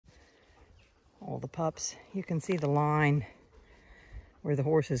all the pups. You can see the line where the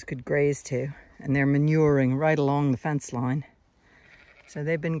horses could graze to, and they're manuring right along the fence line. So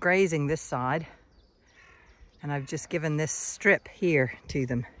they've been grazing this side, and I've just given this strip here to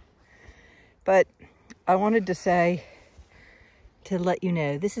them. But I wanted to say, to let you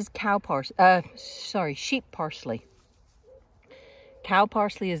know, this is sheep parsley. Cow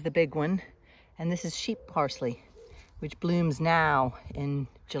parsley is the big one, and this is sheep parsley, which blooms now in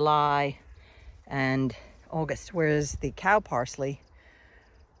July and August, whereas the cow parsley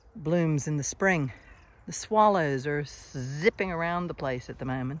blooms in the spring. The swallows are zipping around the place at the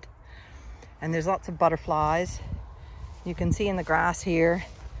moment, and there's lots of butterflies. You can see in the grass here,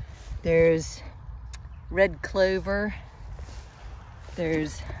 there's red clover,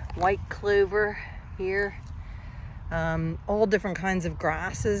 there's white clover here, all different kinds of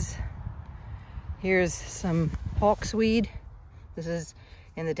grasses. Here's some hawksweed. This is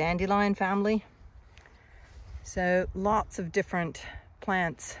in the dandelion family. So lots of different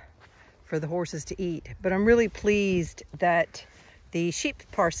plants for the horses to eat. But I'm really pleased that the sheep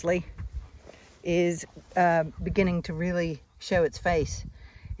parsley is beginning to really show its face.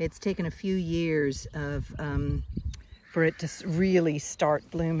 It's taken a few years for it to really start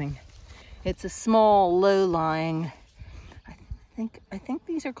blooming. It's a small, low-lying, I think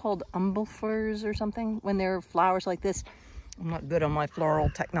these are called umblefers or something, when they're flowers like this. I'm not good on my floral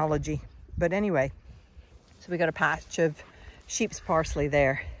technology, but anyway, so we got a patch of sheep's parsley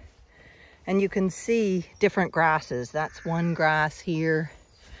there, and you can see different grasses. That's one grass here.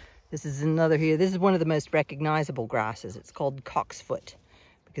 This is another here. This is one of the most recognizable grasses. It's called cocksfoot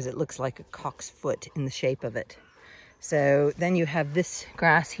because it looks like a cock's foot in the shape of it. So then you have this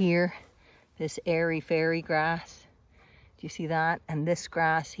grass here, this airy-fairy grass. Do you see that? And this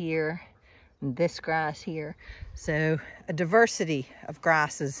grass here, and this grass here. So a diversity of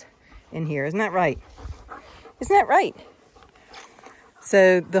grasses in here. Isn't that right? Isn't that right?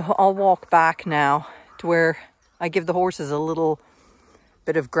 So I'll walk back now to where I give the horses a little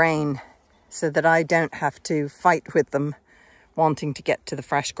bit of grain so that I don't have to fight with them wanting to get to the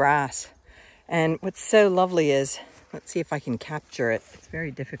fresh grass. And what's so lovely is, let's see if I can capture it. It's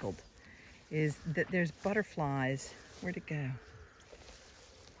very difficult. Is that there's butterflies. Where'd it go?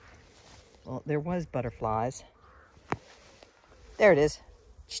 Well, there was butterflies. There it is.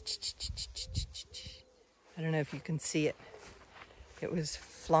 I don't know if you can see it. It was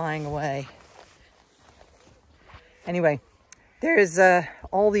flying away. Anyway, there's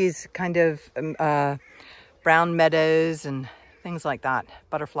all these kind of brown meadows and things like that,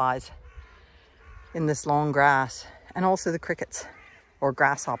 butterflies in this long grass, and also the crickets or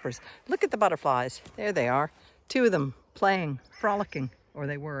grasshoppers. Look at the butterflies. There they are. Two of them playing, frolicking, or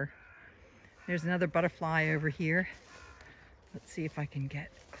they were. There's another butterfly over here. Let's see if I can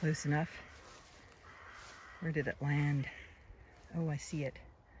get close enough. Where did it land? Oh, I see it.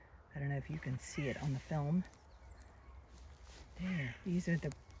 I don't know if you can see it on the film. There, these are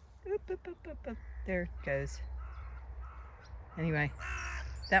the, oop, oop, oop, oop, oop. There it goes. Anyway,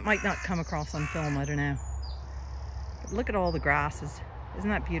 that might not come across on film, I don't know. But look at all the grasses. Isn't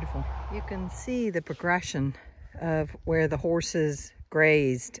that beautiful? You can see the progression of where the horses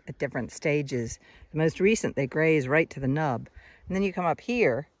grazed at different stages. The most recent, they graze right to the nub. And then you come up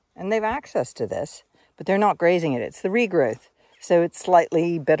here, and they've access to this, but they're not grazing it. It's the regrowth. So it's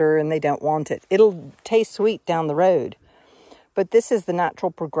slightly bitter and they don't want it. It'll taste sweet down the road. But this is the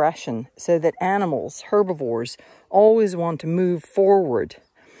natural progression so that animals, herbivores, always want to move forward.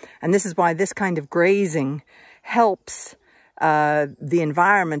 And this is why this kind of grazing helps the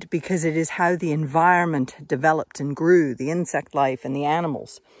environment, because it is how the environment developed and grew, the insect life and the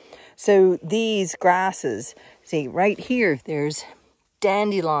animals. So these grasses, see right here, there's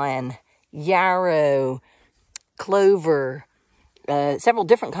dandelion, yarrow, clover, several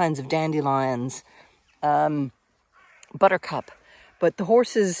different kinds of dandelions, buttercup. But the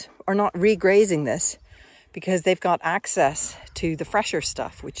horses are not regrazing this because they've got access to the fresher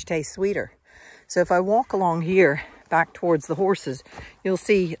stuff, which tastes sweeter. So if I walk along here, back towards the horses, you'll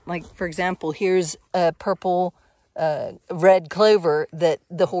see, like, for example, here's a purple, red clover that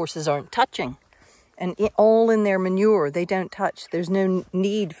the horses aren't touching. And all in their manure, they don't touch. There's no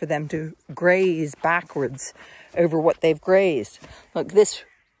need for them to graze backwards over what they've grazed. Look, this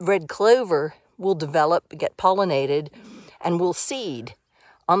red clover will develop, get pollinated, and will seed,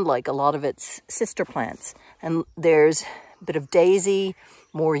 unlike a lot of its sister plants. And there's a bit of daisy,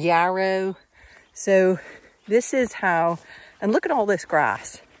 more yarrow. So this is how, and look at all this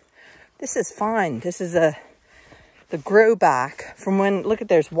grass. This is fine. This is the grow back from when, look at,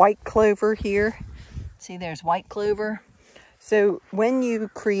 there's white clover here. See, there's white clover. So when you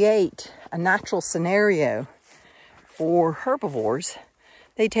create a natural scenario for herbivores,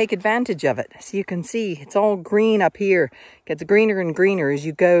 they take advantage of it. So you can see it's all green up here. It gets greener and greener as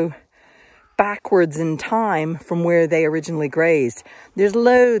you go backwards in time from where they originally grazed. There's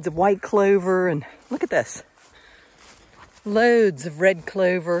loads of white clover, and look at this. Loads of red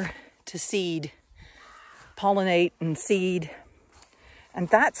clover to seed, pollinate and seed. And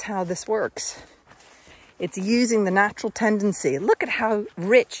that's how this works. It's using the natural tendency. Look at how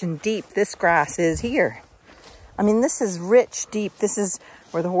rich and deep this grass is here. I mean, this is rich, deep. This is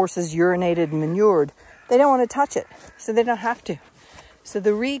where the horses urinated and manured. They don't want to touch it, so they don't have to. So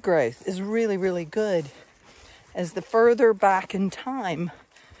the regrowth is really, really good. As the further back in time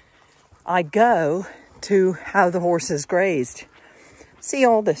I go to how the horses grazed. See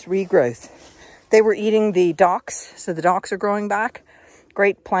all this regrowth. They were eating the docks, so the docks are growing back.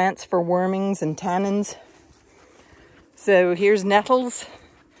 Great plants for wormings and tannins. So here's nettles.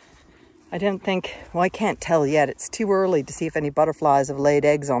 I don't think, well, I can't tell yet. It's too early to see if any butterflies have laid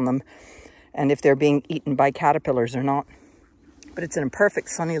eggs on them and if they're being eaten by caterpillars or not. But it's in a perfect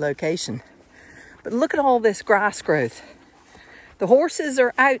sunny location. But look at all this grass growth. The horses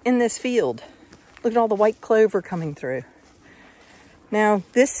are out in this field. Look at all the white clover coming through. Now,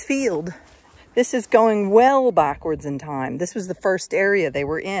 this field, this is going well backwards in time. This was the first area they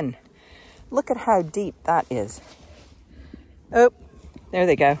were in. Look at how deep that is. Oh, there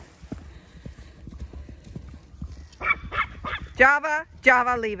they go.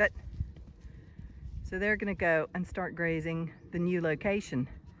 Java, leave it. So they're going to go and start grazing the new location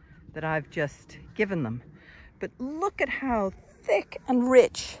that I've just given them. But look at how thick and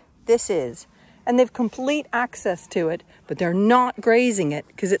rich this is. And they've complete access to it, but they're not grazing it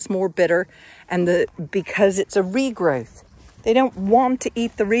because it's more bitter and because it's a regrowth. They don't want to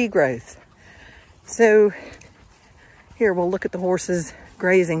eat the regrowth. So here, we'll look at the horses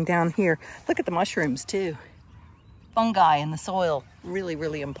grazing down here. Look at the mushrooms too. Fungi in the soil, really,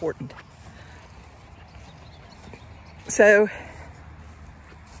 really important. So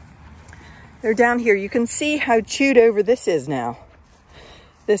they're down here. You can see how chewed over this is now.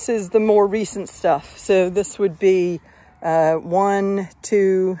 This is the more recent stuff. So this would be 1,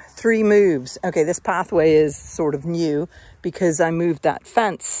 2, 3 moves. Okay, this pathway is sort of new because I moved that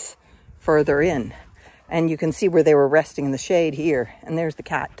fence further in. And you can see where they were resting in the shade here. And there's the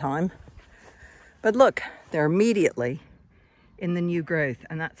cat time. But look, they're immediately in the new growth,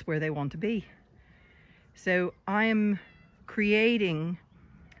 and that's where they want to be. So I am creating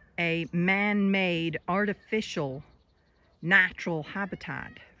a man-made, artificial, natural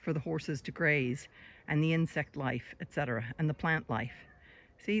habitat for the horses to graze, and the insect life, etc., and the plant life.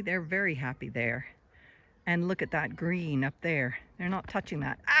 See, they're very happy there. And look at that green up there. They're not touching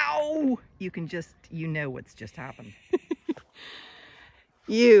that. Ow! You know what's just happened.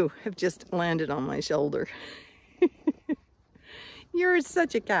 You have just landed on my shoulder. You're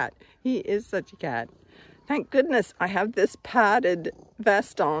such a cat. He is such a cat. Thank goodness I have this padded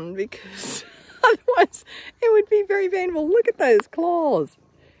vest on because otherwise it would be very painful. Look at those claws.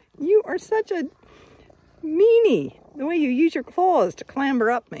 You are such a meanie. The way you use your claws to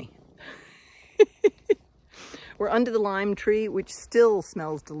clamber up me. We're under the lime tree, which still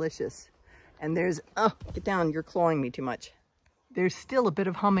smells delicious. And there's, oh, get down, you're clawing me too much. There's still a bit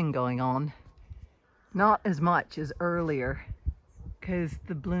of humming going on. Not as much as earlier, because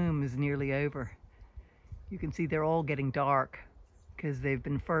the bloom is nearly over. You can see they're all getting dark because they've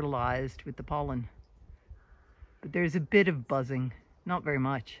been fertilized with the pollen. But there's a bit of buzzing, not very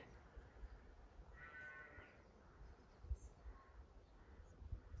much.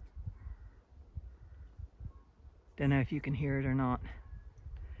 Don't know if you can hear it or not.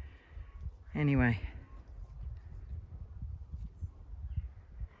 Anyway.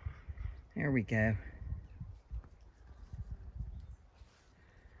 There we go.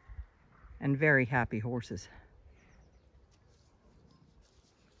 And very happy horses.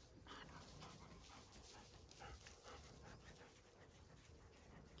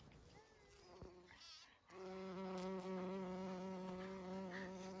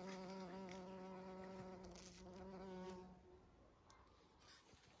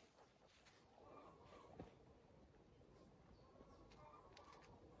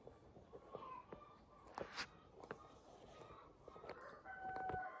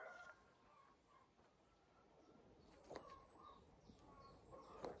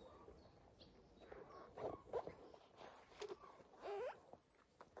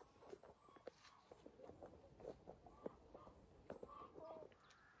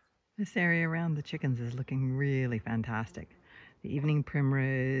 This area around the chickens is looking really fantastic. The evening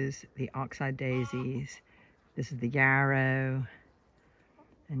primrose, the oxeye daisies, this is the yarrow,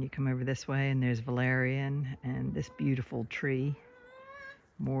 And you come over this way and there's valerian and this beautiful tree.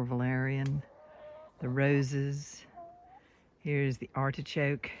 More valerian. The roses. Here's the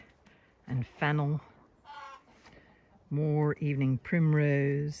artichoke and fennel. More evening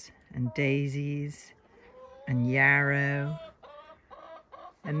primrose and daisies and yarrow.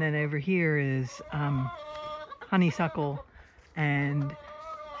 And then over here is honeysuckle and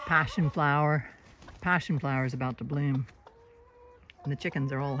passion flower. Passion flower is about to bloom. And the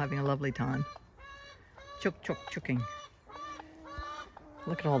chickens are all having a lovely time. Chook, chook, chooking.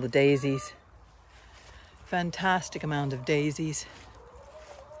 Look at all the daisies. Fantastic amount of daisies.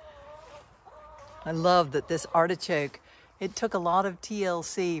 I love that this artichoke, it took a lot of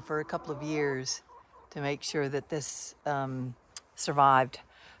TLC for a couple of years to make sure that this survived.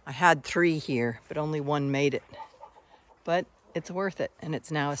 I had 3 here, but only 1 made it. But it's worth it, and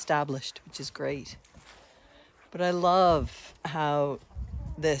it's now established, which is great. But I love how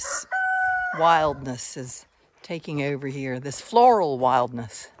this wildness is taking over here, this floral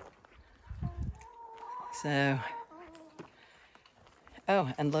wildness. So,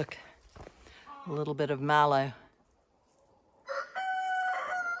 oh, and look, a little bit of mallow.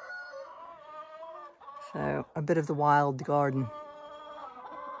 So, a bit of the wild garden.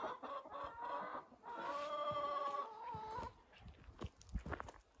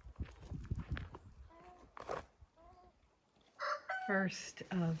 First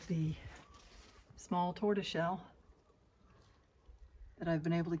of the small tortoiseshell that I've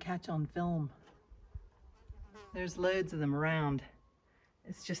been able to catch on film. There's loads of them around.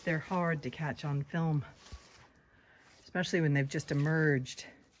 It's just they're hard to catch on film, especially when they've just emerged.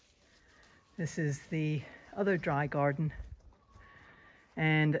 This is the other dry garden.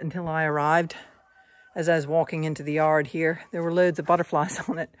 And until I arrived, as I was walking into the yard here, there were loads of butterflies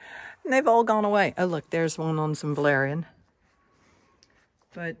on it. And they've all gone away. Oh look, there's one on some valerian.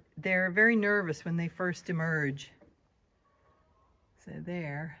 But they're very nervous when they first emerge. So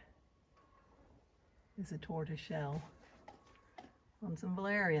there is a tortoiseshell on some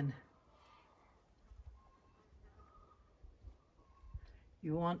valerian.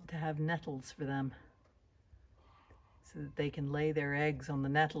 You want to have nettles for them so that they can lay their eggs on the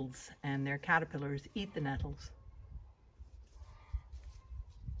nettles and their caterpillars eat the nettles.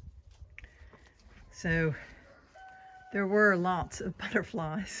 So there were lots of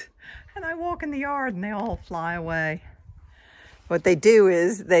butterflies, and I walk in the yard and they all fly away. What they do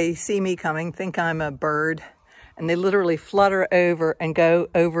is they see me coming, think I'm a bird, and they literally flutter over and go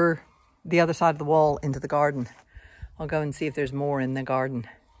over the other side of the wall into the garden. I'll go and see if there's more in the garden,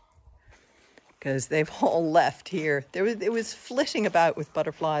 because they've all left here. It was flitting about with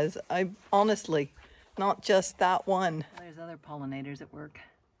butterflies. I honestly, not just that one. There's other pollinators at work,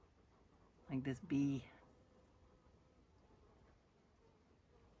 like this bee.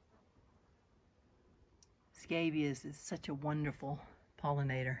 Scabious is such a wonderful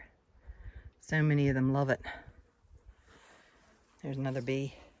pollinator. So many of them love it. There's another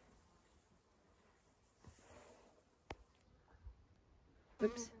bee.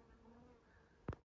 Oops.